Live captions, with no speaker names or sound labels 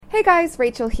Hey guys,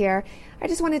 Rachel here. I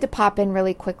just wanted to pop in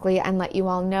really quickly and let you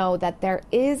all know that there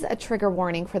is a trigger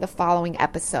warning for the following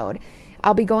episode.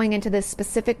 I'll be going into the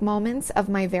specific moments of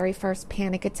my very first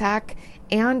panic attack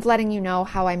and letting you know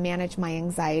how I manage my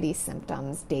anxiety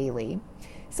symptoms daily.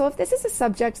 So if this is a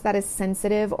subject that is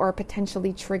sensitive or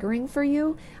potentially triggering for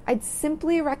you, I'd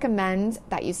simply recommend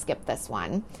that you skip this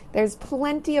one. There's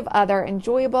plenty of other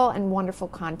enjoyable and wonderful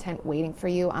content waiting for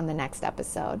you on the next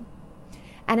episode.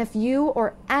 And if you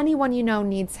or anyone you know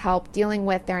needs help dealing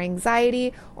with their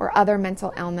anxiety or other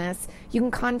mental illness, you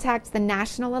can contact the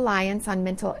National Alliance on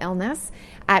Mental Illness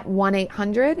at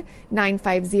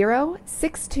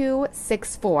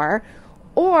 1-800-950-6264,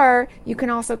 or you can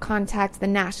also contact the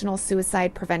National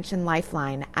Suicide Prevention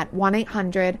Lifeline at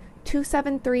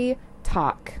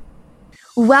 1-800-273-TALK.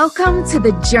 Welcome to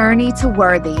the Journey to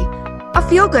Worthy, a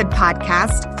feel-good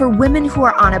podcast for women who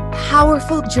are on a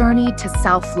powerful journey to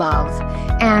self-love.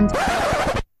 And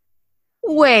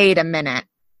wait a minute,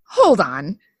 hold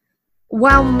on.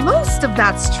 While most of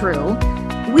that's true,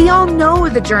 we all know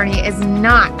the journey is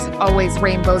not always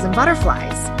rainbows and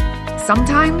butterflies.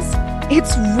 Sometimes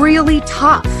it's really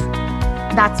tough.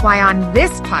 That's why on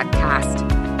this podcast,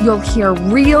 you'll hear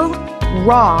real,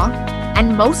 raw,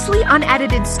 and mostly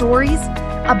unedited stories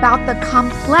about the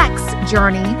complex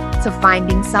journey to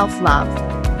finding self-love.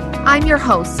 I'm your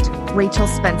host, Rachel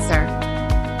Spencer.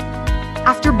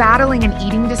 After battling an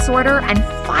eating disorder and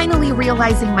finally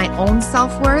realizing my own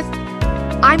self-worth,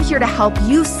 I'm here to help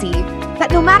you see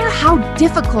that no matter how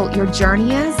difficult your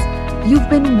journey is, you've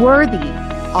been worthy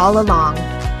all along.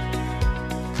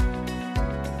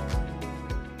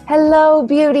 Hello,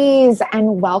 beauties,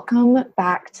 and welcome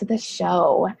back to the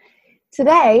show.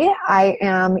 Today, I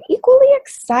am equally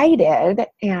excited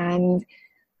and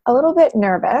a little bit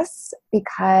nervous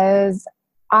because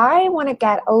I want to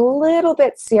get a little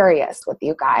bit serious with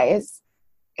you guys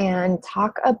and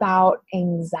talk about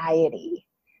anxiety.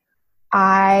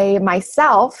 I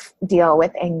myself deal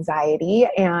with anxiety,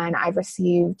 and I've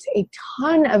received a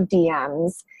ton of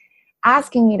DMs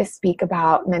asking me to speak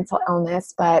about mental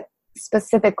illness, but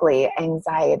specifically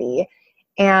anxiety.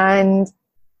 And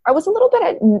I was a little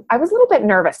bit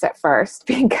nervous at first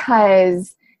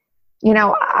because,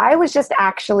 I was just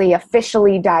actually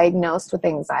officially diagnosed with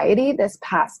anxiety this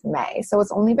past May. So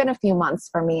it's only been a few months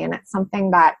for me, and it's something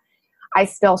that I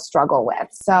still struggle with.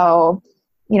 So,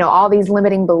 all these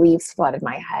limiting beliefs flooded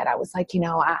my head. I was like,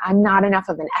 I'm not enough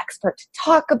of an expert to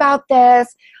talk about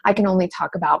this. I can only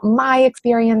talk about my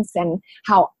experience and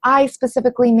how I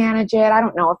specifically manage it. I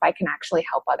don't know if I can actually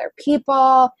help other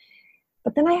people.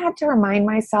 But then I had to remind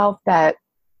myself that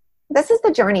this is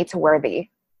the journey to worthy.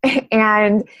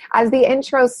 And as the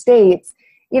intro states,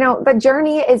 the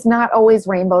journey is not always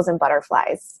rainbows and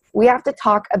butterflies. We have to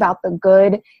talk about the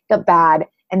good, the bad,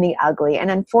 and the ugly. And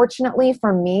unfortunately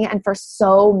for me and for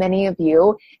so many of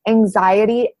you,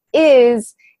 anxiety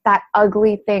is that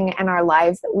ugly thing in our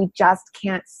lives that we just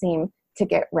can't seem to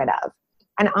get rid of.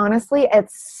 And honestly,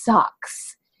 it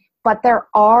sucks. But there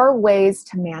are ways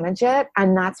to manage it,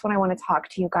 and that's what I want to talk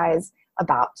to you guys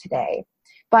about today.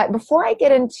 But before I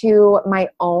get into my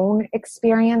own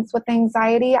experience with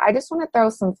anxiety, I just want to throw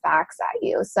some facts at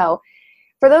you. So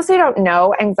for those who don't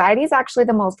know, anxiety is actually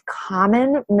the most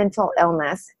common mental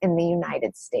illness in the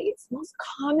United States. Most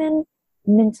common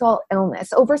mental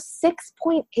illness. Over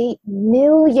 6.8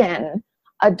 million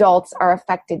adults are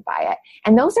affected by it.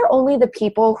 And those are only the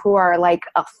people who are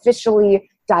officially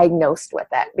diagnosed with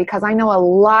it, because I know a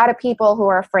lot of people who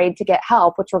are afraid to get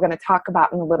help, which we're going to talk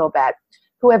about in a little bit,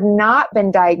 who have not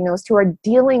been diagnosed, who are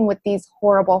dealing with these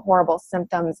horrible, horrible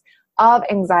symptoms of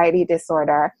anxiety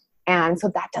disorder. And so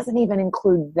that doesn't even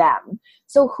include them.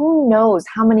 So who knows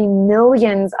how many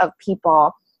millions of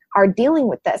people are dealing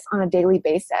with this on a daily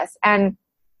basis. And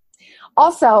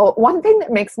also, one thing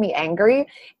that makes me angry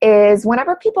is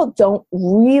whenever people don't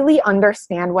really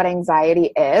understand what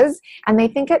anxiety is, and they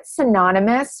think it's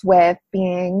synonymous with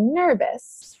being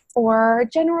nervous or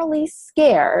generally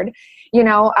scared.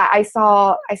 I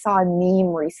saw a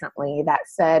meme recently that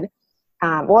said,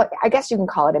 I guess you can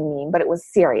call it a meme, but it was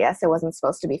serious. It wasn't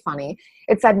supposed to be funny.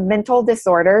 It said mental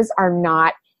disorders are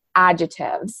not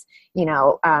adjectives.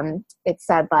 It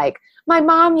said my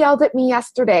mom yelled at me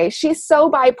yesterday. She's so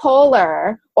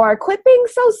bipolar, or quit being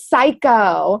so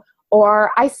psycho,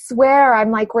 or I swear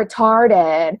I'm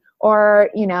retarded, or,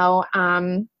 you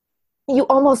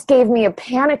almost gave me a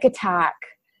panic attack,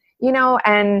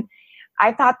 and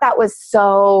I thought that was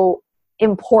so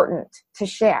important to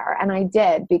share. And I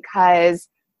did, because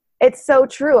it's so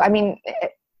true. I mean,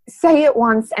 say it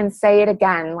once and say it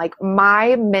again.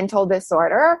 My mental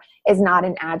disorder is not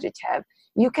an adjective.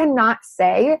 You cannot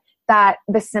say that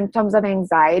the symptoms of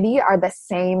anxiety are the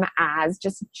same as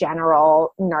just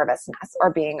general nervousness or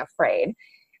being afraid.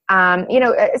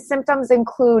 Symptoms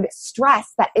include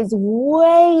stress that is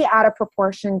way out of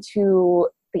proportion to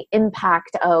the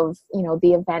impact of,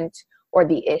 the event or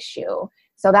the issue.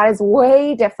 So that is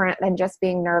way different than just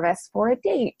being nervous for a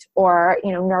date or,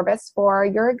 nervous for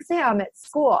your exam at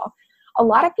school. A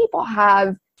lot of people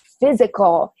have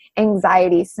physical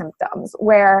anxiety symptoms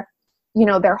where,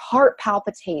 their heart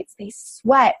palpitates, they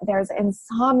sweat, there's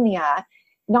insomnia,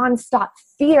 nonstop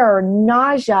fear,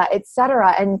 nausea,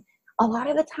 etc. And a lot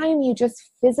of the time you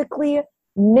just physically,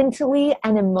 mentally,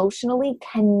 and emotionally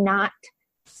cannot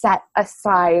set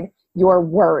aside your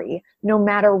worry, no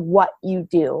matter what you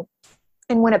do.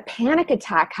 And when a panic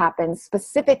attack happens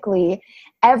specifically,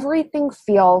 everything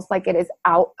feels like it is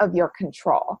out of your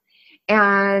control.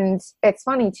 And it's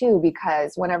funny too,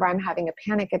 because whenever I'm having a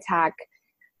panic attack,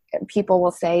 people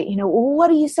will say, what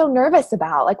are you so nervous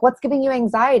about? Like, what's giving you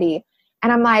anxiety? And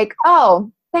I'm like,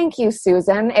 oh, thank you,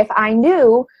 Susan. If I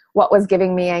knew what was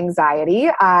giving me anxiety,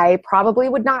 I probably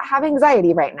would not have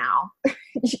anxiety right now.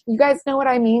 You guys know what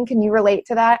I mean? Can you relate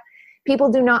to that?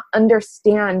 People do not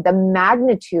understand the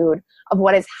magnitude of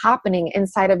what is happening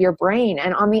inside of your brain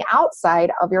and on the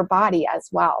outside of your body as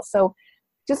well. So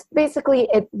just basically,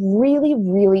 it really,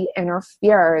 really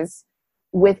interferes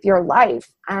with your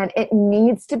life, and it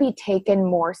needs to be taken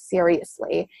more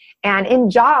seriously. And in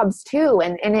jobs too,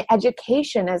 and in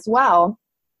education as well,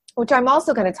 which I'm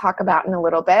also going to talk about in a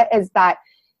little bit, is that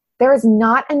there is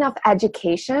not enough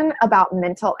education about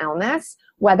mental illness,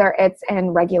 whether it's in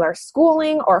regular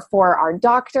schooling or for our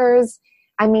doctors.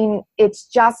 I mean, it's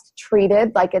just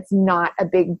treated like it's not a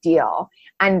big deal.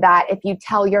 And that if you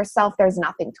tell yourself there's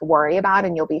nothing to worry about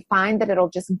and you'll be fine, that it'll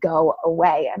just go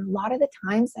away. And a lot of the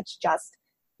times that's just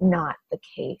not the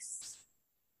case.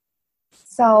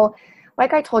 So,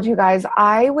 like I told you guys,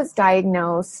 I was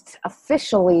diagnosed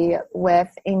officially with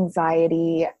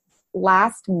anxiety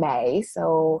last May.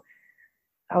 So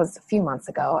that was a few months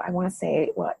ago. I want to say,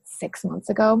 6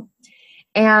 months ago.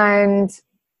 And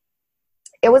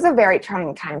it was a very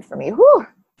trying time for me. Whew,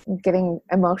 I'm getting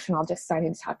emotional just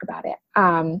starting to talk about it.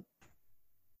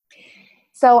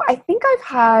 So I think I've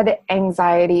had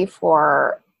anxiety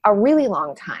for a really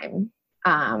long time.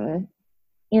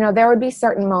 There would be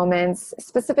certain moments,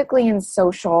 specifically in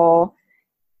social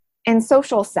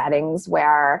settings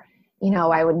where,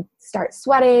 I would start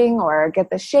sweating or get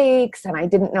the shakes, and I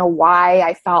didn't know why.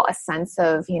 I felt a sense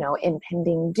of,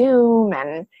 impending doom,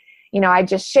 and, I'd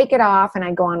just shake it off and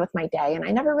I'd go on with my day. And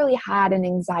I never really had an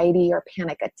anxiety or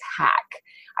panic attack.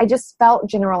 I just felt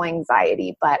general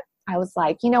anxiety, but I was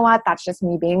like, you know what? That's just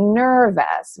me being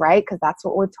nervous, right? Because that's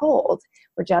what we're told.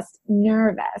 We're just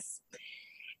nervous.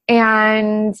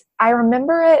 And I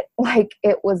remember it like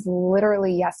it was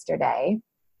literally yesterday.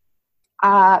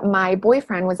 My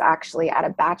boyfriend was actually at a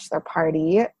bachelor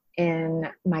party in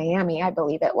Miami, I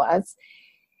believe it was.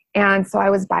 And so I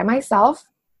was by myself,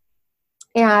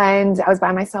 and I was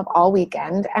by myself all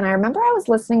weekend. And I remember I was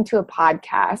listening to a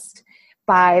podcast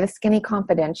by The Skinny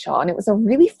Confidential, and it was a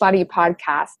really funny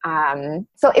podcast.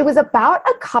 So it was about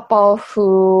a couple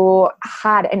who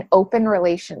had an open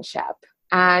relationship.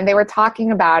 And they were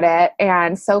talking about it,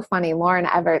 and so funny. Lauren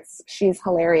Everts, she's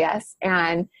hilarious.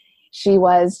 And she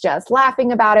was just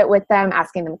laughing about it with them,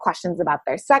 asking them questions about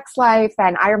their sex life.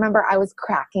 And I remember I was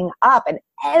cracking up and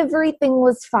everything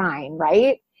was fine,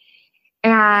 right?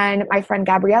 And my friend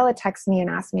Gabriella texted me and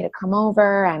asked me to come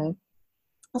over. And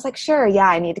I was like, sure, yeah,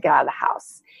 I need to get out of the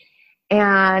house.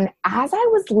 And as I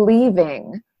was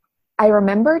leaving, I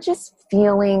remember just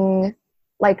feeling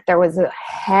like there was a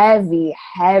heavy,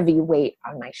 heavy weight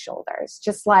on my shoulders.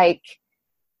 Just like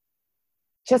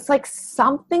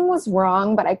something was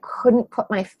wrong, but I couldn't put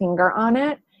my finger on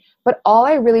it. But all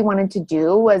I really wanted to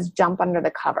do was jump under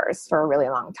the covers for a really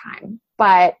long time.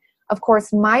 But of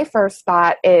course, my first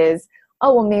thought is,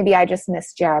 oh, well, maybe I just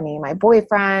missed Jeremy, my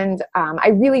boyfriend. I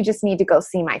really just need to go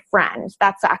see my friend.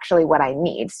 That's actually what I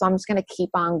need. So I'm just going to keep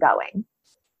on going.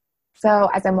 So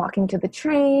as I'm walking to the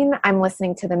train, I'm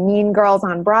listening to the Mean Girls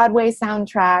on Broadway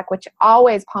soundtrack, which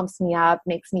always pumps me up,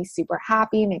 makes me super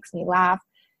happy, makes me laugh.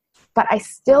 But I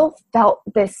still felt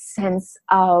this sense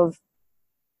of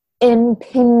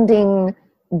impending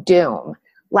doom,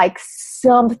 like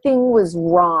something was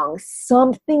wrong,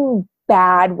 something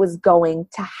bad was going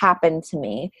to happen to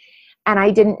me, and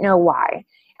I didn't know why.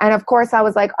 And of course, I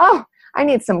was like, oh, I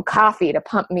need some coffee to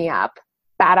pump me up.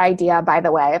 Bad idea, by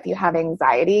the way. If you have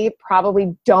anxiety,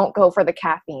 probably don't go for the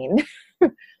caffeine.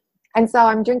 And so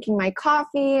I'm drinking my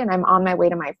coffee and I'm on my way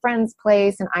to my friend's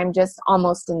place and I'm just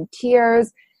almost in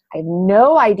tears. I have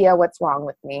no idea what's wrong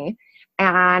with me.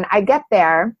 And I get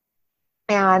there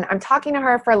and I'm talking to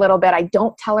her for a little bit. I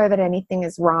don't tell her that anything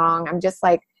is wrong. I'm just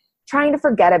like trying to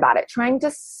forget about it, trying to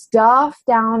stuff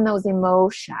down those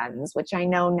emotions, which I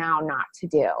know now not to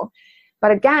do.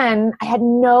 But again, I had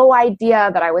no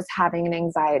idea that I was having an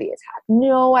anxiety attack.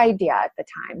 No idea at the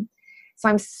time. So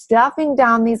I'm stuffing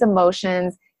down these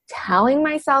emotions, telling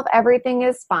myself everything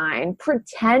is fine,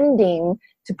 pretending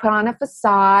to put on a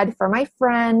facade for my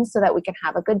friends so that we can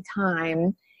have a good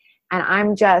time. And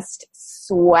I'm just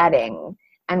sweating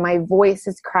and my voice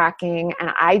is cracking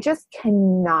and I just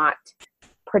cannot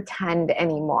pretend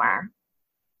anymore.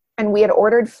 And we had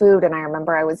ordered food and I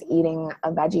remember I was eating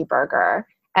a veggie burger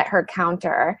at her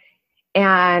counter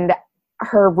and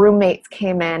her roommates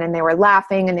came in and they were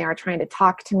laughing and they were trying to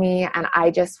talk to me. And I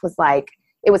just was like,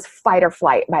 it was fight or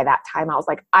flight by that time. I was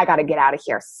like, I got to get out of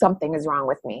here. Something is wrong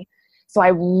with me. So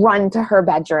I run to her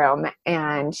bedroom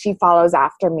and she follows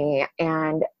after me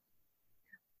and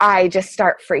I just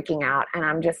start freaking out and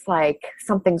I'm just like,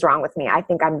 something's wrong with me. I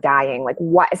think I'm dying. Like,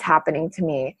 what is happening to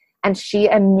me? And she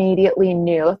immediately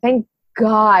knew. Thank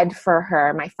God for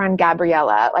her, my friend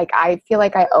Gabriella. Like, I feel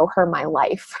like I owe her my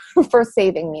life for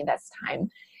saving me this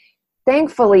time.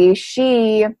 Thankfully,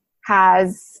 she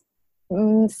has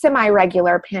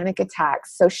semi-regular panic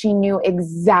attacks. So she knew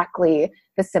exactly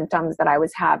the symptoms that I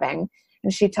was having.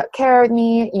 And she took care of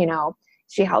me, you know.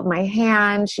 She held my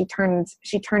hand. She turned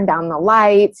down the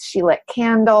lights. She lit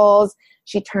candles.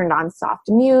 She turned on soft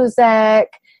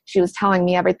music. She was telling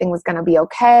me everything was going to be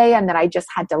okay and that I just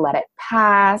had to let it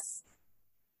pass.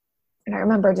 And I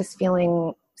remember just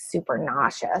feeling super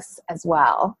nauseous as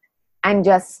well. And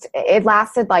just, it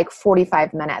lasted like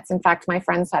 45 minutes. In fact, my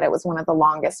friend said it was one of the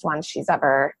longest ones she's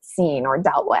ever seen or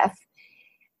dealt with.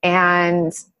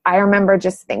 And I remember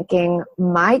just thinking,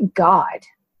 my God,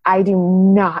 I do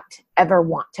not ever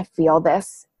want to feel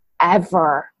this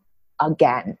ever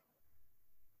again.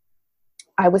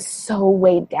 I was so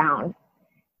weighed down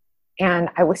and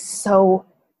I was so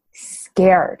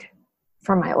scared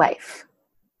for my life.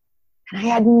 And I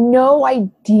had no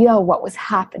idea what was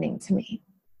happening to me.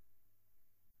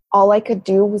 All I could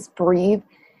do was breathe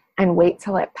and wait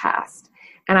till it passed.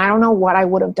 And I don't know what I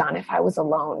would have done if I was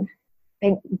alone.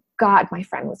 Thank God my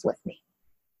friend was with me.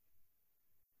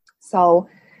 So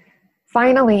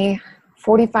finally,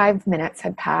 45 minutes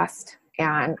had passed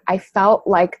and I felt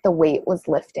like the weight was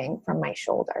lifting from my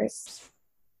shoulders.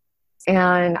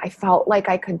 And I felt like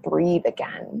I could breathe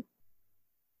again.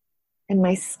 And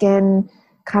my skin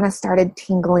kind of started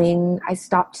tingling. I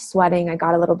stopped sweating. I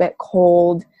got a little bit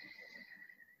cold.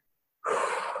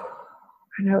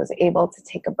 And I was able to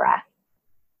take a breath.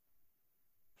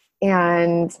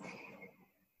 And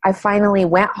I finally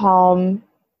went home,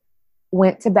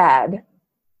 went to bed.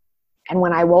 And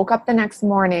when I woke up the next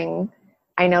morning,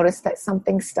 I noticed that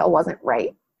something still wasn't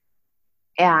right.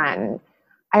 And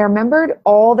I remembered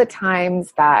all the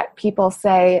times that people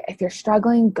say, if you're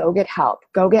struggling, go get help.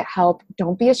 Go get help.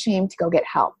 Don't be ashamed to go get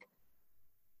help.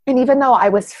 And even though I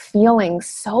was feeling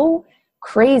so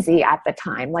crazy at the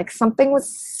time, like something was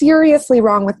seriously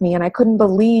wrong with me and I couldn't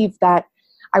believe that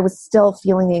I was still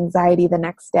feeling anxiety the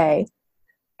next day,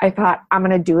 I thought, I'm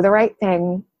going to do the right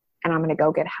thing and I'm going to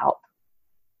go get help.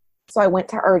 So I went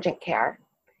to urgent care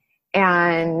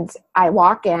and I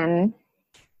walk in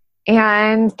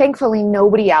and thankfully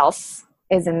nobody else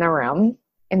is in the room,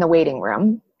 in the waiting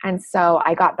room. And so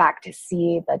I got back to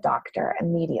see the doctor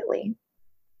immediately.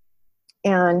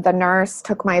 And the nurse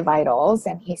took my vitals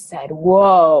and he said,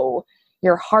 whoa,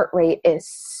 your heart rate is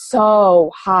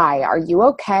so high. Are you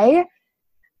okay?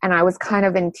 And I was kind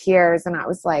of in tears and I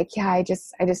was like, yeah, I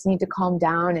just need to calm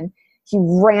down. And he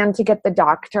ran to get the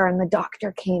doctor and the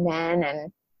doctor came in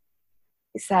and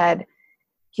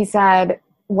he said,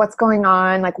 what's going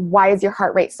on? Like, why is your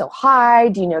heart rate so high?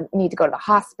 Do you need to go to the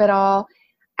hospital?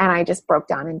 And I just broke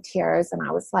down in tears and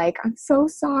I was like, I'm so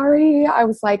sorry. I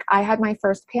was like, I had my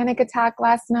first panic attack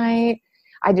last night.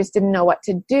 I just didn't know what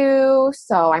to do.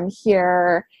 So I'm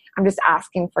here. I'm just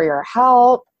asking for your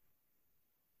help.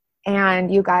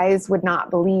 And you guys would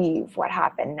not believe what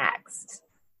happened next.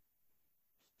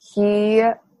 He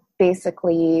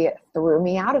basically threw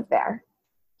me out of there.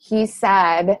 He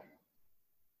said,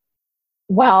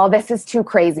 well, this is too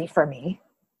crazy for me.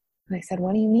 And I said,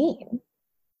 what do you mean?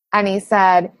 And he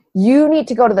said, you need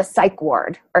to go to the psych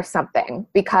ward or something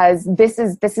because this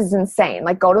is insane.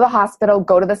 Like, go to the hospital,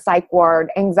 go to the psych ward.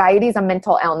 Anxiety is a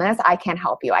mental illness. I can't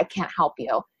help you. I can't help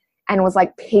you. And was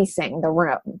like pacing the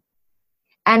room.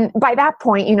 And by that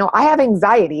point, I have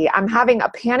anxiety. I'm having a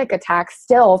panic attack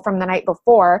still from the night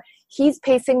before. He's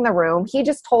pacing the room. He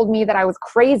just told me that I was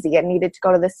crazy and needed to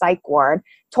go to the psych ward,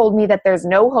 told me that there's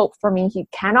no hope for me. He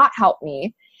cannot help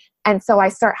me. And so I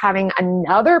start having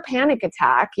another panic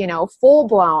attack, full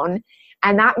blown.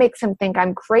 And that makes him think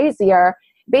I'm crazier.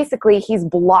 Basically, he's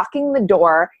blocking the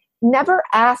door, never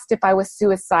asked if I was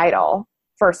suicidal,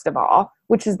 first of all,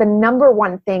 which is the number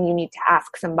one thing you need to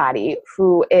ask somebody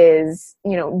who is,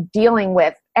 dealing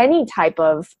with any type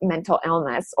of mental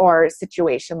illness or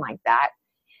situation like that.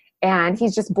 And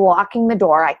he's just blocking the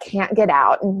door. I can't get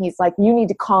out. And he's like, you need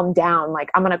to calm down. Like,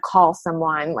 I'm going to call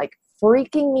someone, like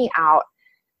freaking me out.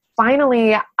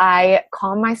 Finally, I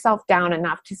calm myself down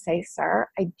enough to say, sir,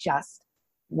 I just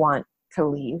want to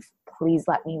leave. Please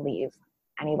let me leave.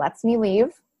 And he lets me leave.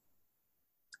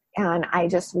 And I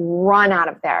just run out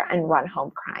of there and run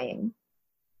home crying.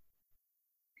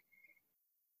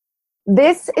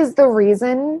 This is the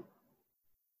reason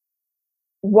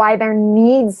why there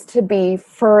needs to be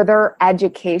further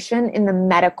education in the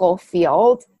medical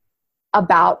field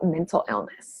about mental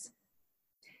illness.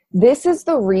 This is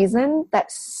the reason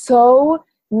that so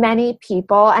many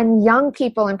people, and young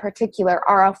people in particular,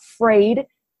 are afraid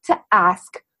to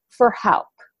ask for help.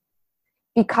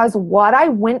 Because what I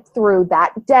went through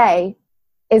that day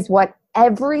is what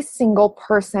every single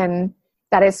person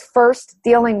that is first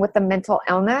dealing with the mental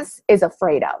illness is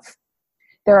afraid of.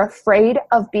 They're afraid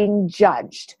of being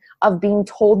judged, of being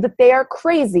told that they are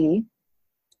crazy,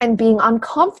 and being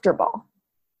uncomfortable.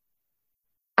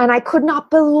 And I could not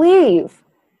believe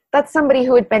that somebody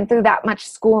who had been through that much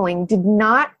schooling did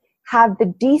not have the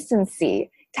decency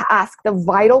to ask the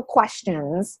vital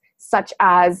questions such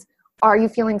as, are you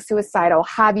feeling suicidal?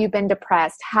 Have you been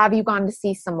depressed? Have you gone to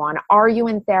see someone? Are you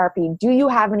in therapy? Do you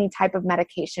have any type of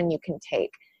medication you can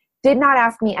take? Did not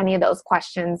ask me any of those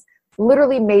questions.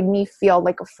 Literally made me feel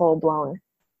like a full-blown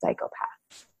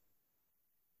psychopath.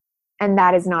 And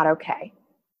that is not okay.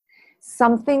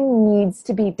 Something needs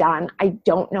to be done. I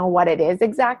don't know what it is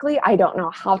exactly. I don't know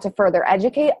how to further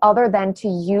educate other than to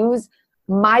use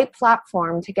my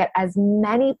platform to get as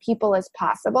many people as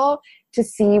possible to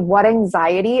see what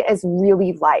anxiety is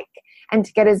really like, and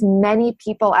to get as many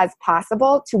people as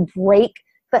possible to break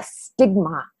the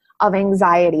stigma of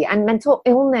anxiety and mental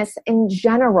illness in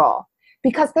general,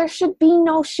 because there should be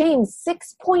no shame.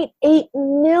 6.8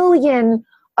 million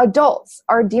adults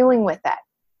are dealing with it.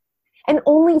 And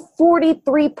only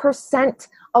 43%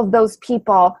 of those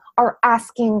people are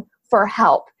asking for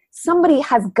help. Somebody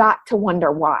has got to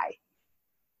wonder why.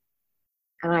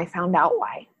 And I found out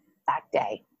why that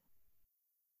day.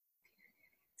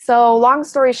 So long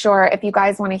story short, if you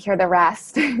guys want to hear the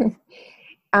rest,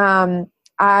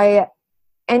 I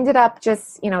ended up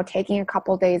just, taking a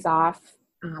couple days off.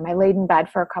 I laid in bed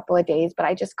for a couple of days, but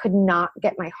I just could not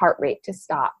get my heart rate to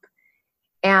stop.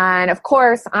 And of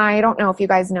course, I don't know if you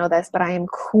guys know this, but I am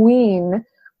queen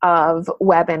of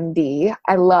WebMD.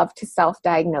 I love to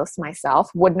self-diagnose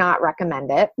myself, would not recommend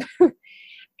it.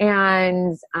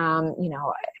 And,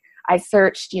 I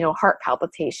searched, heart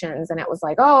palpitations, and it was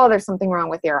like, oh, there's something wrong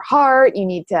with your heart. You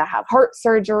need to have heart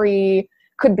surgery.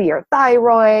 Could be your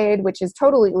thyroid, which is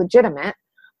totally legitimate.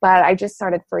 But I just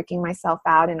started freaking myself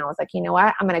out, and I was like, you know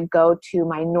what? I'm going to go to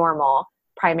my normal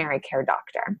primary care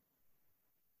doctor.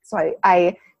 So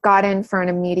I got in for an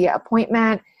immediate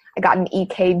appointment. I got an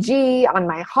EKG on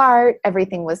my heart.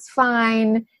 Everything was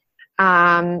fine.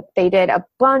 They did a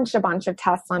bunch of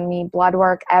tests on me, blood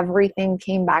work, everything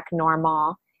came back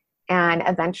normal. And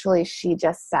eventually she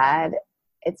just said,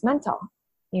 it's mental,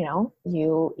 you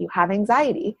have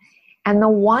anxiety. And the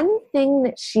one thing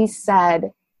that she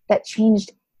said that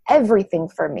changed everything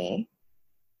for me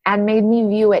and made me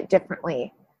view it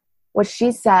differently was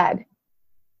she said,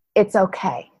 it's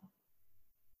okay.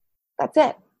 That's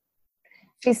it.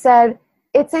 She said,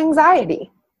 it's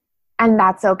anxiety, and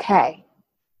that's okay.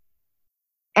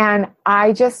 And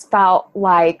I just felt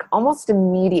like almost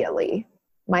immediately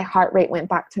my heart rate went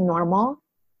back to normal.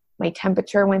 My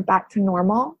temperature went back to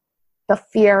normal. The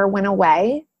fear went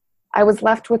away. I was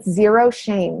left with zero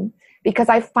shame because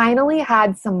I finally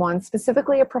had someone,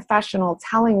 specifically a professional,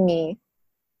 telling me,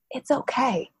 it's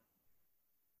okay.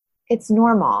 It's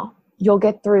normal. You'll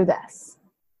get through this.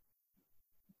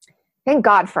 Thank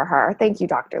God for her. Thank you,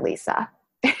 Dr. Lisa.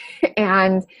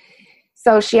 And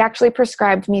so she actually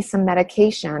prescribed me some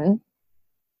medication,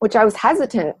 which I was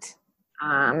hesitant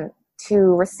to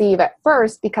receive at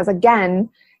first because, again,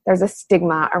 there's a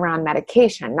stigma around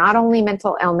medication, not only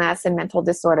mental illness and mental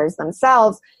disorders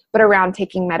themselves, but around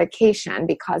taking medication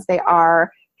because they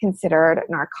are considered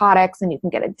narcotics and you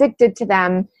can get addicted to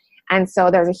them. And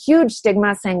so there's a huge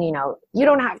stigma saying, you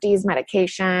don't have to use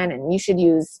medication and you should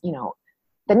use,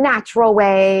 the natural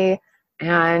way.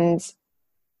 And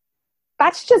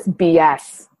that's just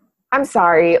BS. I'm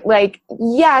sorry. Like,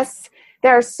 yes,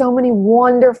 there are so many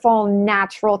wonderful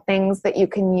natural things that you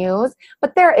can use,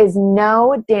 but there is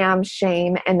no damn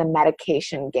shame in the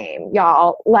medication game,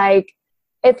 y'all. Like,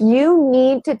 if you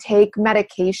need to take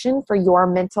medication for your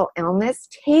mental illness,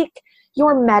 take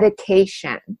your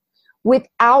medication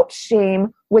without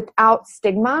shame, without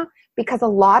stigma, because a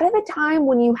lot of the time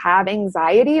when you have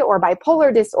anxiety or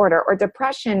bipolar disorder or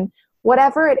depression,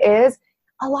 whatever it is,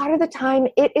 a lot of the time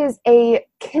it is a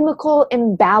chemical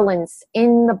imbalance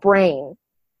in the brain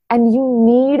and you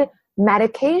need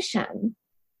medication.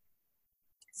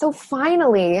 So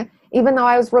finally, even though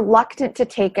I was reluctant to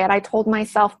take it, I told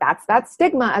myself that's that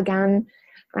stigma again.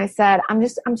 And I said, I'm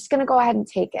just going to go ahead and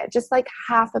take it, just like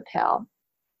half a pill.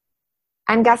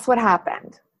 And guess what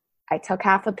happened? I took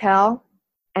half a pill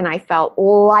and I felt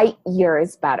light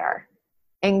years better.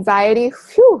 Anxiety,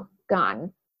 phew,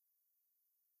 gone.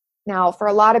 Now, for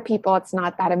a lot of people, it's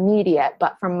not that immediate,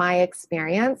 but from my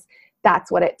experience,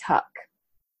 that's what it took.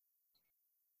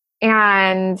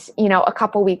 And, a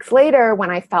couple weeks later,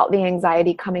 when I felt the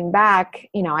anxiety coming back,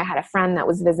 I had a friend that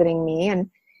was visiting me,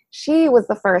 and she was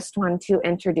the first one to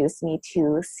introduce me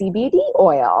to CBD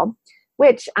oil,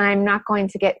 which I'm not going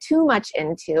to get too much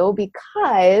into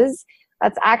because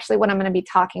that's actually what I'm going to be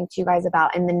talking to you guys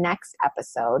about in the next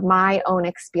episode. My own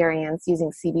experience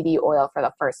using CBD oil for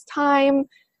the first time,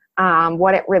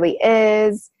 what it really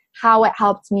is, how it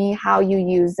helped me, how you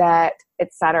use it,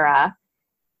 etc.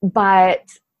 But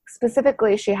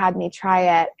specifically, she had me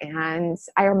try it, and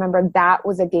I remember that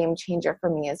was a game changer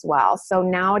for me as well. So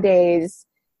nowadays,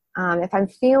 if I'm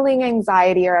feeling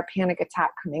anxiety or a panic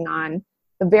attack coming on,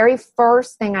 the very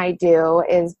first thing I do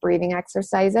is breathing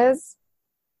exercises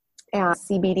and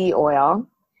CBD oil.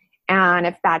 And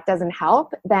if that doesn't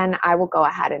help, then I will go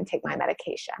ahead and take my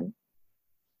medication.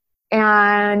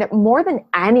 And more than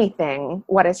anything,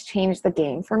 what has changed the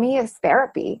game for me is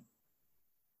therapy.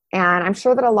 And I'm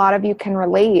sure that a lot of you can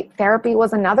relate. Therapy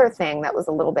was another thing that was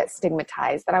a little bit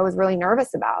stigmatized that I was really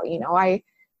nervous about.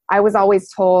 I was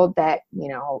always told that,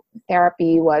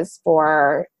 therapy was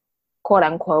for quote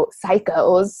unquote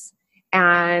psychos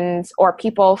or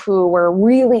people who were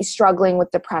really struggling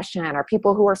with depression or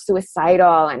people who are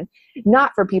suicidal, and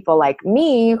not for people like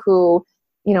me who,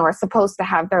 are supposed to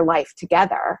have their life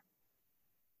together.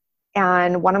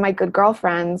 And one of my good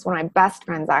girlfriends, one of my best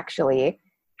friends actually,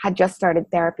 had just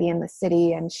started therapy in the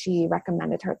city, and she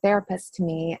recommended her therapist to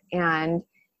me. And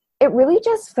it really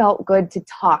just felt good to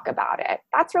talk about it.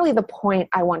 That's really the point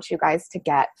I want you guys to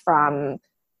get from,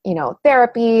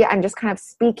 therapy and just kind of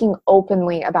speaking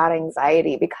openly about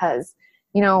anxiety, because,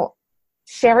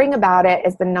 sharing about it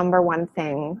is the number one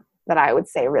thing that I would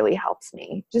say really helps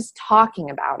me. Just talking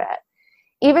about it.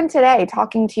 Even today,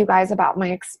 talking to you guys about my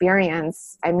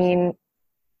experience,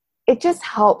 it just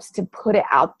helps to put it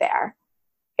out there.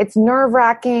 It's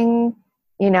nerve-wracking,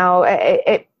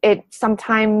 it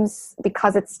sometimes,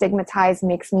 because it's stigmatized,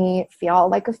 makes me feel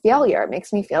like a failure. It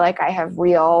makes me feel like I have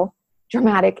real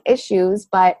dramatic issues,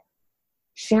 but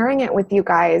sharing it with you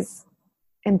guys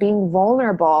and being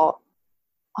vulnerable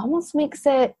almost makes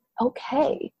it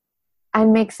okay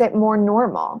and makes it more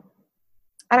normal.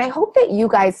 And I hope that you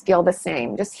guys feel the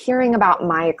same, just hearing about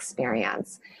my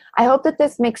experience. I hope that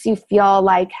this makes you feel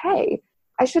like, hey,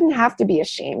 I shouldn't have to be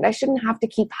ashamed. I shouldn't have to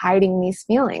keep hiding these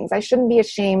feelings. I shouldn't be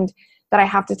ashamed that I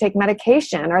have to take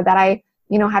medication or that I,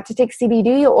 have to take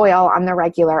CBD oil on the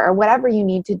regular or whatever you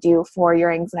need to do for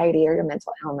your anxiety or your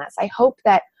mental illness. I hope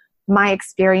that my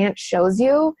experience shows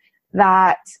you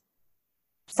that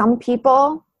some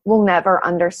people will never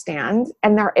understand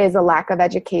and there is a lack of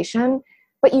education,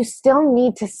 but you still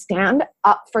need to stand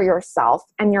up for yourself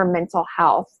and your mental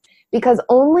health, because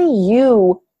only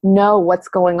you know what's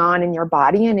going on in your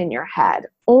body and in your head.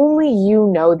 Only you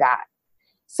know that.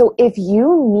 So if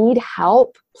you need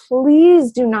help,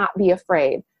 please do not be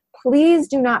afraid. Please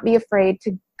do not be afraid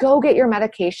to go get your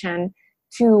medication,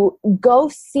 to go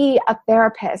see a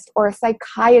therapist or a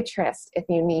psychiatrist if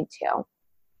you need to.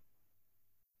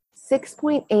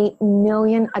 6.8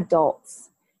 million adults.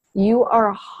 You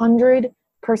are 100%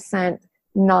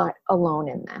 not alone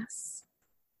in this.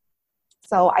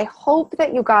 So I hope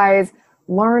that you guys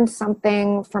learned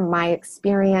something from my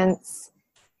experience.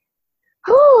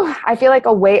 I feel like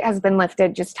a weight has been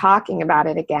lifted just talking about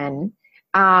it again.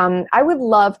 I would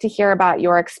love to hear about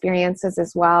your experiences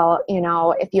as well.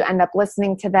 If you end up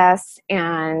listening to this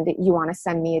and you want to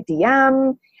send me a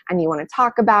DM and you want to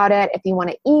talk about it, if you want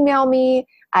to email me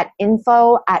at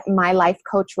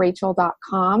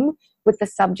info@mylifecoachrachel.com with the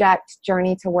subject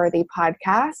Journey to Worthy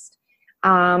podcast.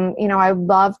 I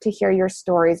love to hear your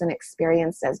stories and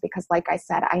experiences because, like I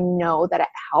said, I know that it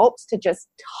helps to just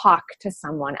talk to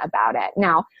someone about it.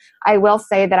 Now, I will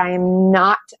say that I am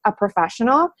not a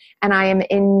professional and I am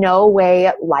in no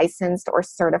way licensed or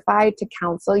certified to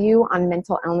counsel you on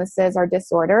mental illnesses or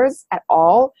disorders at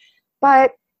all.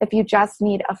 But if you just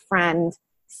need a friend,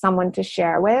 someone to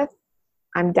share with,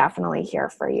 I'm definitely here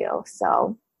for you.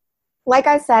 So, like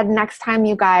I said, next time,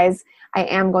 you guys, I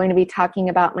am going to be talking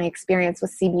about my experience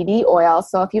with CBD oil.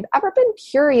 So if you've ever been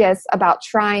curious about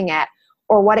trying it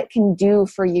or what it can do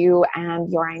for you and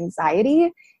your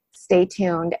anxiety, stay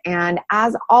tuned. And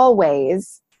as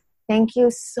always, thank you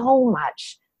so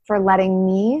much for letting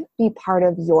me be part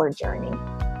of your journey.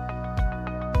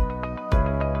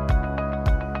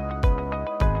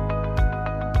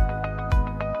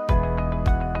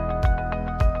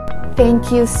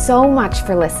 Thank you so much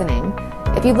for listening.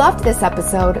 If you loved this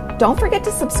episode, don't forget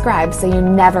to subscribe so you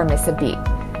never miss a beat.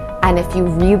 And if you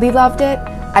really loved it,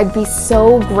 I'd be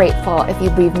so grateful if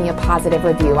you'd leave me a positive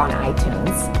review on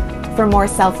iTunes. For more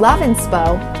self-love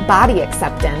inspo, body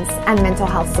acceptance, and mental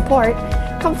health support,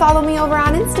 come follow me over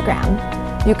on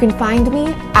Instagram. You can find me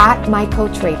at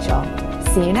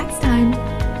mycoachrachel. See you next time.